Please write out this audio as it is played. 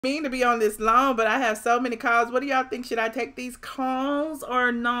mean to be on this long, but I have so many calls. What do y'all think? Should I take these calls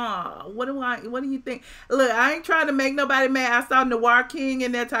or not? What do you think? Look, I ain't trying to make nobody mad. I saw Noir King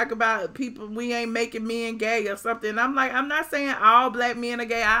in there talk about people, we ain't making men gay or something. I'm like, I'm not saying all black men are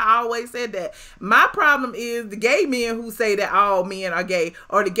gay. I always said that. My problem is the gay men who say that all men are gay,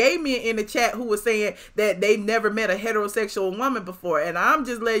 or the gay men in the chat who were saying that they've never met a heterosexual woman before. And I'm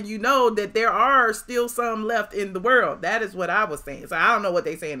just letting you know that there are still some left in the world. That is what I was saying. So I don't know what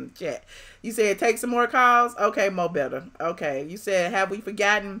they say in the chat. You said take some more calls. Okay, Mo better. Okay, you said, have we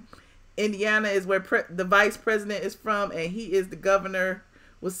forgotten Indiana is where the vice president is from, and he is the governor,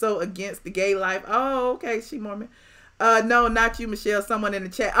 was so against the gay life. Oh, okay, she Mormon. No, not you, Michelle. Someone in the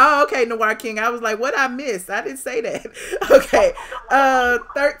chat. Oh, okay, Noir King. I was like, what I missed? I didn't say that. Okay.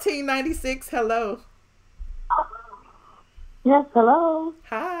 1396. Hello. Yes, hello.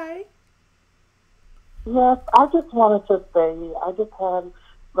 Hi. Yes, I just wanted to say, I just had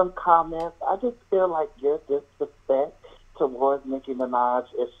some comments. I just feel like your disrespect towards Nicki Minaj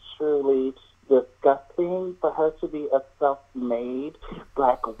is truly disgusting. For her to be a self-made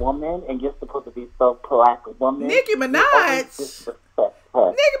black woman, and you're supposed to be so black woman. Nicki Minaj. Disrespect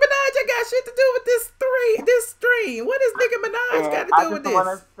her. Nicki Minaj, I got shit to do with this stream. What does Nicki Minaj got to do with this? I just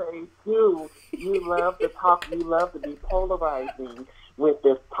want to say too, you love to talk, you love to be polarizing with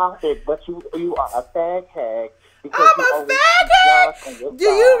this topic, but you are a fag hag. I'm a faggot? Do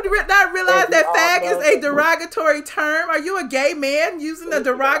you not realize that fag is a derogatory term? Are you a gay man using a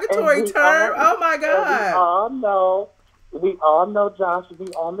derogatory term? Oh my God. We all know Josh be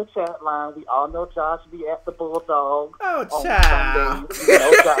on the chat line. We all know Josh be at the Bulldog. Oh, child.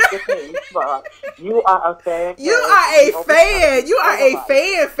 You are a fan. You are a fan. You are a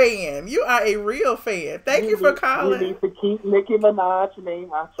fan. You are a real fan. Thank you for calling. You need to keep Nicki Minaj's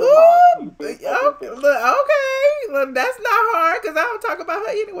name out your mouth. Okay. Well, that's not hard because I don't talk about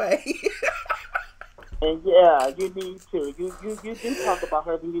her anyway. And yeah, you need to. You do talk about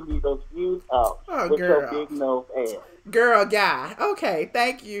her, but you need those views out with your big nose ass. Girl, guy. Okay,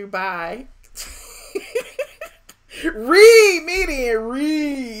 thank you. Bye. Read, median,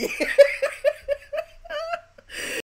 read.